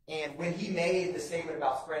 And when he made the statement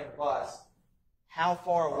about spraying the bus, how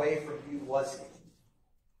far away from you was he?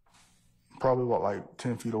 Probably about like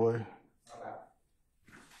 10 feet away. Okay.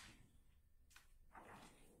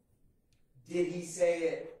 Did he say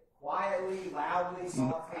it quietly, loudly,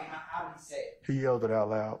 softly? How did he say it? He yelled it out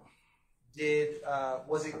loud.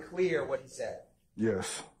 Was it clear what he said?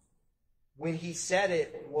 Yes. When he said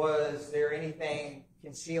it, was there anything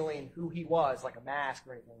concealing who he was, like a mask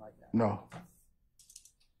or anything like that? No.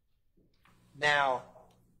 Now,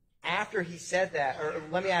 after he said that, or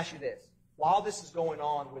let me ask you this. While this is going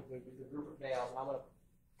on with the group of males, and I'm going to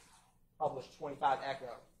publish 25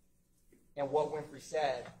 Echo, and what Winfrey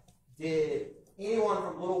said, did anyone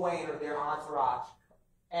from Lil Wayne or their entourage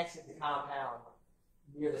exit the compound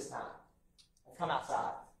near this time and come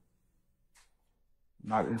outside?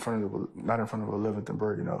 Not in front of 11th and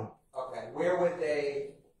Brady, no. Okay. Where would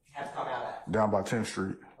they have come out at? Down by 10th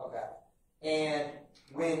Street. Okay. And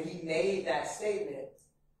when he made that statement,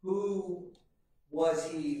 who was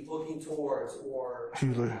he looking towards, or? He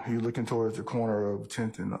was looking towards the corner of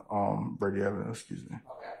 10th and Brady Avenue, excuse me.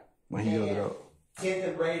 Okay. When he yelled it out. 10th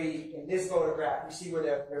and Brady, in this photograph, you see where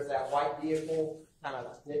there's that white vehicle kind of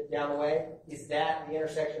down the way? Is that the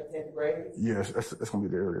intersection of 10th and Brady? Yes, that's going to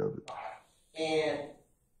be the area of it. And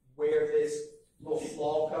where this little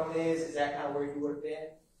small cone is that kind of where you would have been?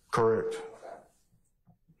 Correct. Okay.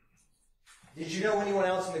 Did you know anyone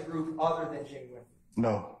else in the group other than Jimmy Winfrey?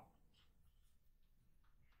 No.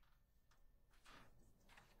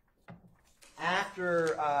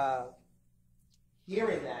 After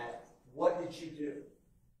hearing that, what did you do?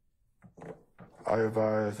 I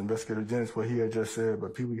advised Investigator Dennis what he had just said,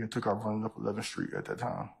 but people took off running up 11th Street at that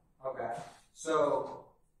time. Okay. So,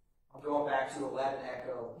 I'm going back to 11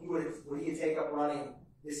 Echo. Would he take up running?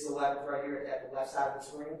 This is 11th right here at the left side of the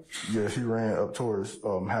screen? Yes, he ran up towards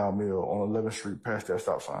Howell Mill on 11th Street past that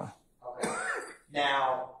stop sign. Okay.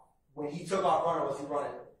 Now, when he took off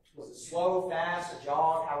running, was it slow, fast, a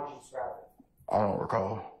jog? How would you describe it? I don't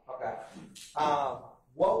recall. Okay.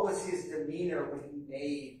 What was his demeanor when he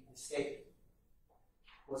made the statement?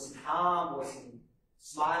 Was he calm? Was he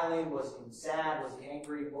smiling? Was he sad? Was he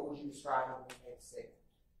angry? What would you describe him when he made the statement?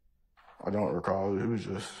 I don't recall. It was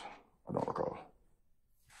just, I don't recall.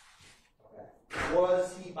 Okay.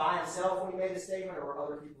 Was he by himself when he made the statement, or were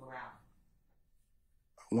other people around?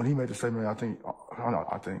 When he made the statement,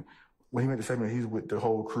 when he made the statement, he's with the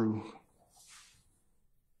whole crew.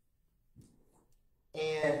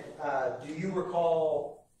 And do you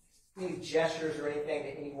recall any gestures or anything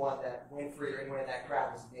to anyone that Winfrey or anyone in that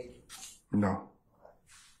crowd was making? No.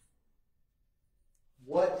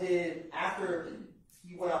 After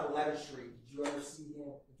he went up 11th Street, did you ever see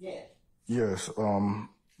him again? Yes,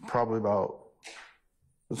 probably about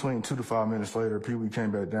Between 2 to 5 minutes later, Pee Wee came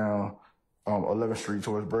back down 11th Street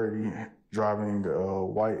towards Brady, driving a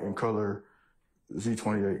white and color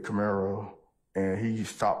Z28 Camaro, and he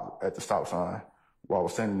stopped at the stop sign while I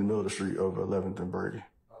was standing in the middle of the street of 11th and Brady.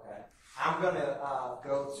 Okay. I'm gonna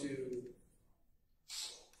go to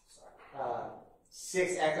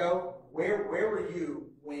 6 Echo. Where were you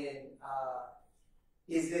when?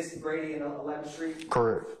 Is this Brady and 11th Street?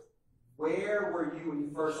 Correct. Where were you when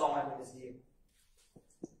you first saw him in his vehicle?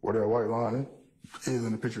 Where that white line is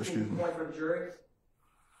in the picture, excuse Can you me. point for the jury?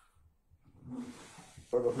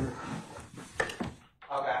 Right up here.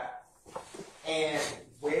 Okay. And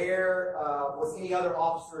where was any other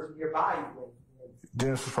officers nearby you?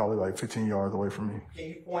 Dennis was probably like 15 yards away from me. Can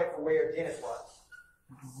you point for where Dennis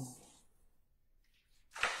was?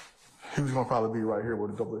 He was gonna probably be right here where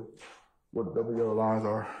the double yellow lines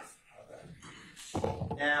are.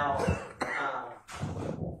 Okay. Now,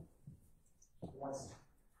 one second.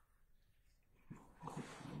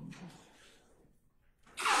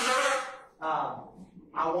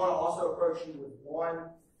 I want to also approach you with one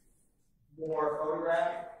more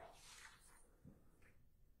photograph.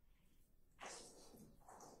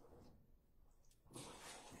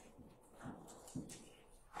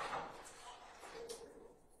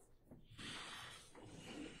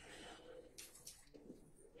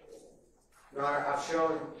 Your Honor, I've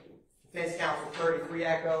shown defense counsel 33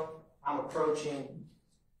 Echo. I'm approaching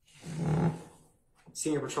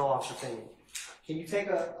Senior Patrol Officer Finney. Can you take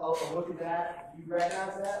a look at that? You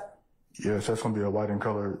recognize that? Yes, that's gonna be a white and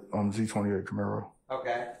colored Z28 Camaro.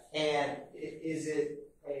 Okay. And is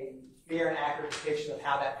it a fair and accurate depiction of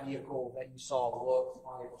how that vehicle that you saw looked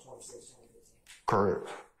on April 26, 2015? Correct.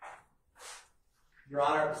 Your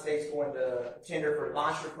Honor, the state's going to tender for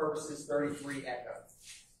demonstrative purposes 33 Echo.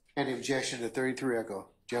 Any objection to 33 Echo,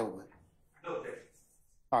 gentlemen? No objection.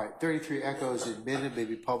 All right, 33 Echo is admitted, may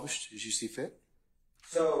be published as you see fit.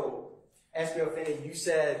 So, SPO Finney, you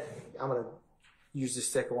said, I'm going to use this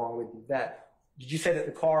stick along with you, that, did you say that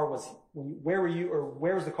the car was, where were you, or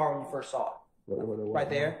where was the car when you first saw it? Right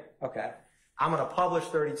there? Okay. I'm going to publish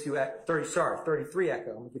 33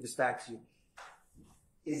 Echo. I'm going to give this back to you.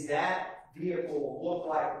 Is that vehicle look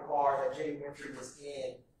like the car that Jay Wintry was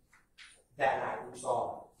in that night when you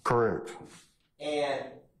saw him? Correct. And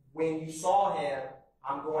when you saw him,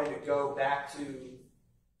 I'm going to go back to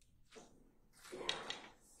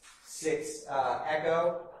 6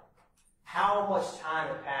 Echo. How much time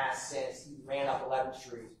had passed since he ran up 11th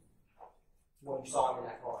Street when you saw him in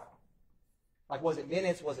that car? Like, was it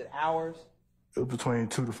minutes? Was it hours? It was between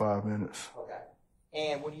 2 to 5 minutes. Okay.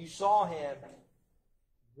 And when you saw him,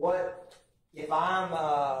 what if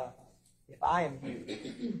I am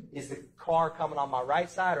you? Is the car coming on my right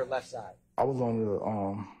side or left side? I was on the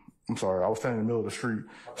I was standing in the middle of the street,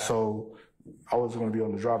 Okay. so I was going to be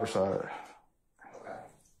on the driver's side. Okay.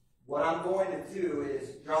 What I'm going to do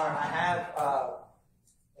is, Your Honor, I have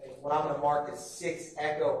what I'm going to mark as 6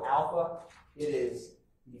 Echo Alpha. It is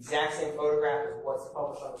the exact same photograph as what's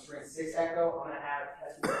published on the screen. 6 Echo. I'm going to have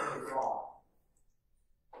testimony drawn.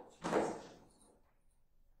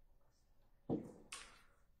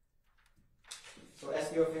 So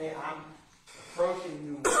SPO Finney, I'm approaching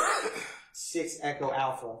you with 6 Echo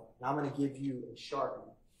Alpha, and I'm going to give you a Sharpie.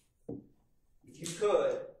 If you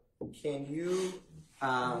could, can you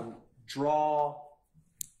can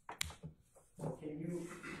you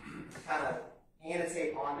kind of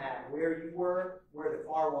annotate on that where you were, where the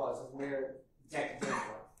car was, and where Detective James was?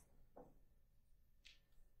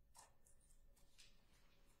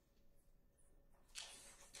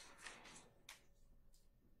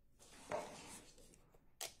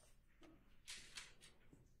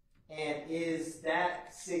 And is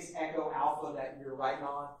that 6 Echo Alpha that you're writing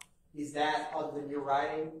on, is that, other than your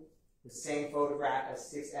writing, the same photograph as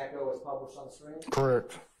 6 Echo is published on the screen?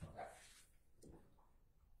 Correct. Okay.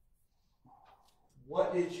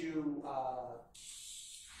 What did you,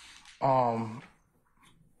 Um,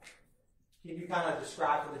 can you kind of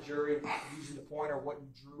describe for the jury, using the pointer, what you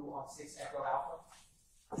drew on 6 Echo Alpha?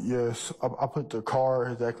 yes, I put the car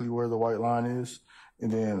exactly where the white line is, and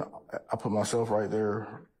then I put myself right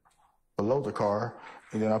there below the car,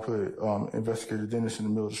 and then I put Investigator Dennis in the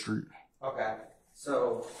middle of the street. Okay.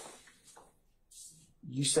 So,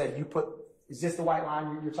 you said you put, is this the white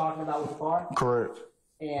line you're talking about with the car? Correct.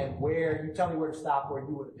 And where, you tell me where to stop, where you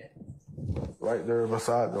would have been. Right there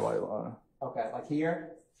beside the white line. Okay, like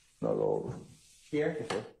here? No, go over. Here?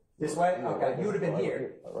 Okay. This way? Yeah, Okay, right you would have been right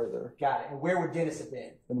here. Right there. Got it. And where would Dennis have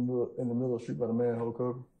been? In the middle of the street by the manhole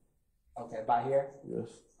cover. Okay, by here? Yes.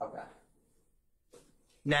 Okay.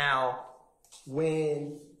 Now,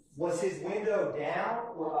 was his window down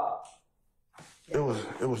or up? It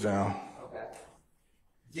was down.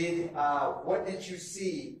 Okay. What did you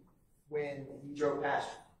see when he drove past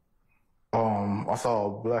you? I saw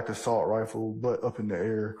a black assault rifle, butt up in the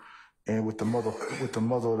air, and with the muzzle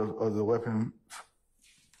of the weapon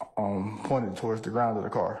pointed towards the ground of the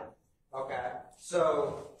car. Okay.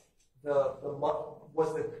 So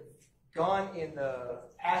was the gun in the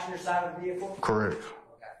passenger side of the vehicle? Correct.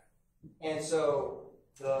 Okay. And so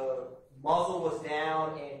the muzzle was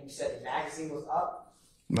down, and you said the magazine was up?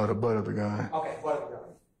 No, the butt of the gun. Okay, butt of the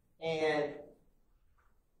gun. And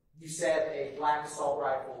you said a black assault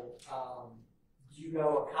rifle. Do you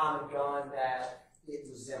know a common gun that it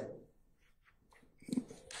resembled?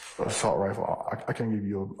 Assault rifle. I can't give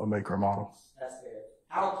you a make or model. That's fair.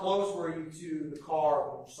 How close were you to the car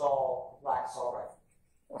when you saw the black assault rifle?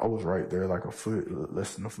 I was right there, like a foot,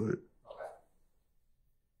 less than a foot. Okay.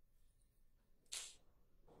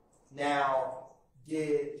 Now,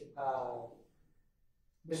 did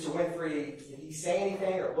Mr. Winfrey, did he say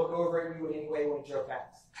anything or look over at you in any way when he drove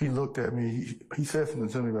past? He looked at me. He said something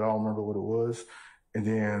to me, but I don't remember what it was. And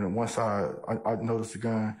then once I noticed the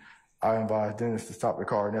gun, I advised Dennis to stop the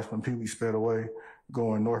car, and that's when Pee Wee sped away,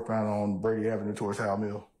 going northbound on Brady Avenue towards Howell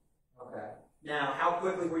Mill. Okay. Now, how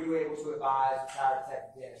quickly were you able to advise Fire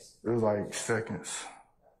Detective Dennis? It was like seconds.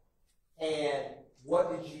 And what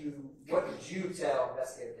did you tell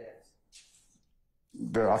Investigator Dennis?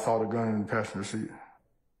 That I saw the gun in the passenger seat.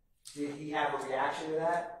 Did he have a reaction to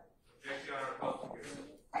that? Objection, Your Honor, prosecutor.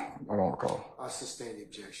 I don't recall. I sustain the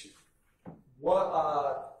objection.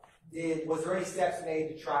 Was there any steps made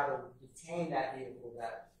to try to detain that vehicle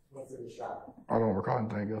that went through the shop? I don't recall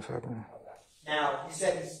anything else happening. Okay. Now, you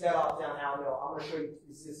said he sped off down Howell Mill. I'm going to show you,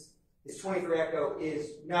 this 23 Echo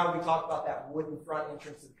is, now we talked about that wooden front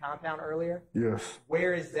entrance to the compound earlier. Yes.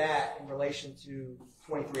 Where is that in relation to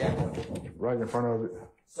 23 Echo? Right in front of it.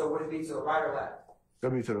 So would it be to the right or left?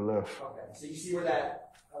 That'd be to the left. Okay. So you see where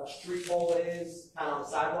that street pole is, kind of on the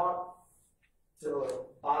sidewalk? To the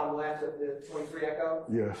bottom left of the 23 Echo?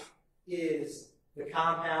 Yes. Is the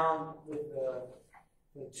compound with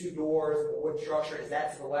the two doors, the wood structure, is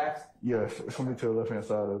that to the left? Yes. It's going to be to the left-hand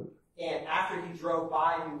side of it. And after he drove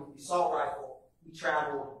by you with the assault rifle, he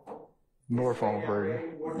traveled North on Brady.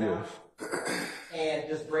 Yes. And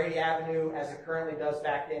does Brady Avenue, as it currently does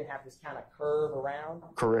back then, have this kind of curve around?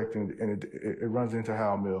 Correct. And it runs into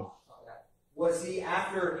Howell Mill. Okay. Was he,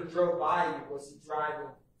 after he drove by you, was he driving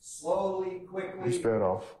slowly, quickly? He sped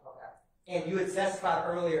off. Okay. And you had testified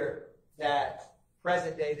earlier that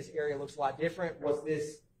present day this area looks a lot different. Was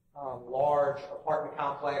this large apartment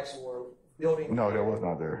complex or building? No, that was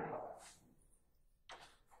not there.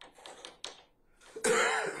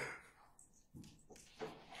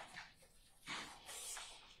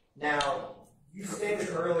 Now, you stated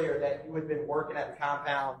earlier that you had been working at the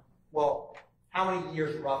compound. Well, how many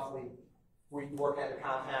years roughly were you working at the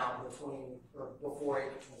compound before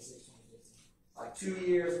April 26, 2015? Like 2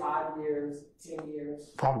 years, 5 years, 10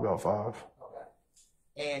 years? Probably about 5.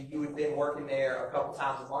 Okay. And you had been working there a couple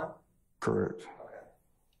times a month? Correct. Okay.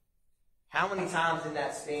 How many times in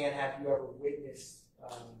that span have you ever witnessed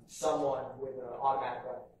someone with an automatic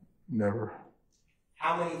weapon? Never.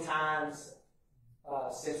 How many times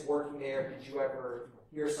since working there did you ever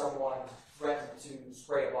hear someone threaten to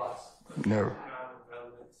spray a bus? Never.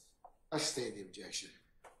 I sustain the objection.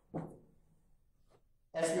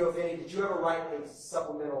 SBO Finney, did you ever write a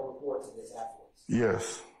supplemental report to this afterwards?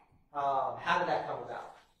 Yes. How did that come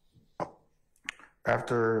about?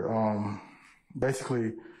 After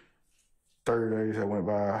basically 30 days that went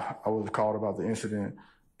by, I was called about the incident,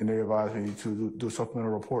 and they advised me to do a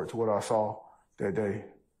supplemental report to what I saw that day,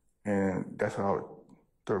 and that's how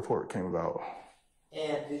the report came about.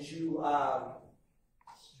 And did you,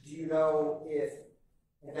 do you know if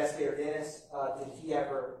Investigator Dennis, did he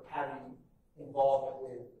ever have any involvement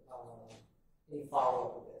with any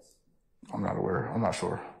follow-up with this? I'm not aware. I'm not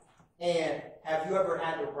sure. And have you ever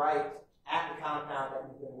had to write at the compound that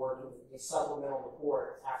you've been working with a supplemental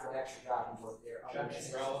report after an extra job you worked there?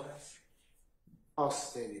 Objection, relevance. I'll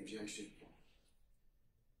sustain the objection.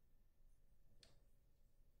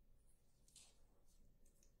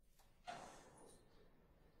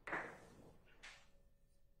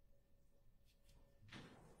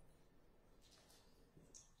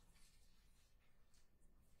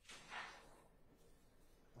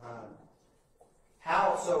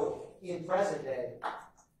 So in present day,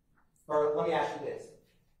 or let me ask you this.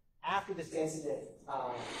 After this incident,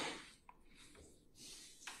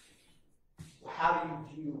 how do you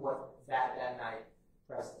view what that night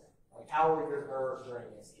present? Like, how were your nerves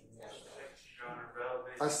during this?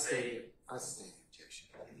 I sustain the objection.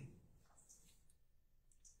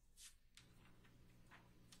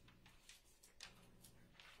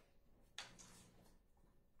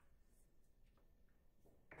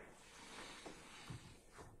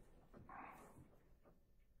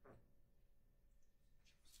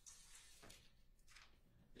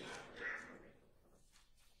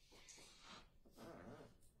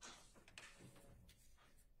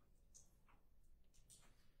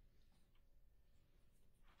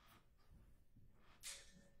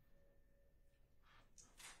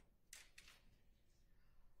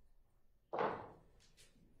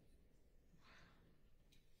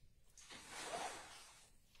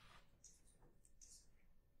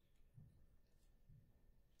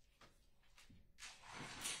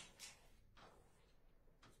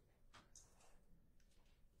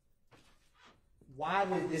 Why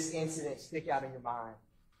did this incident stick out in your mind?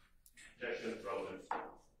 Objection is relevant.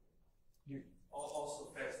 Also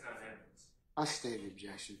facts not evidence. I state the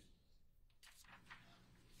objection.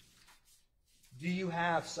 Do you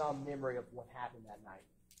have some memory of what happened that night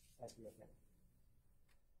at the event?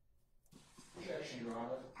 Objection, Your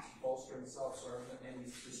Honor. Bolstering self-serving and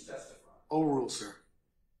he's testified. Overruled, sir.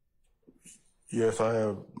 Yes, I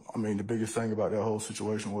have. I mean, the biggest thing about that whole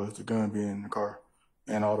situation was the gun being in the car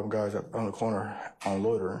and all them guys on the corner on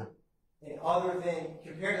loitering. And other than,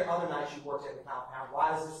 compared to other nights you worked at the compound, why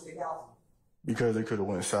does this stick out to you? Because they could have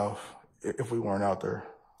went south if we weren't out there.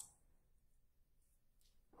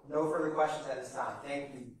 No further questions at this time.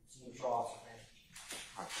 Thank you, Senior Patrol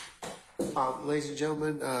Officer. Ladies and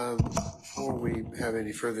gentlemen, before we have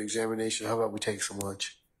any further examination, how about we take some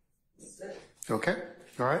lunch? Okay.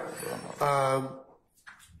 All right.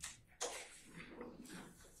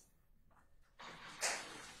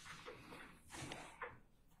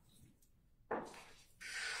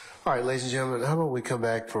 All right, ladies and gentlemen, how about we come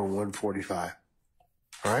back for 1:45?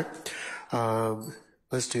 All right.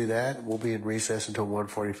 Let's do that. We'll be in recess until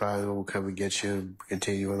 1:45, and we'll come and get you and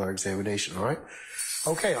continue with our examination. All right.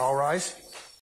 Okay. All rise.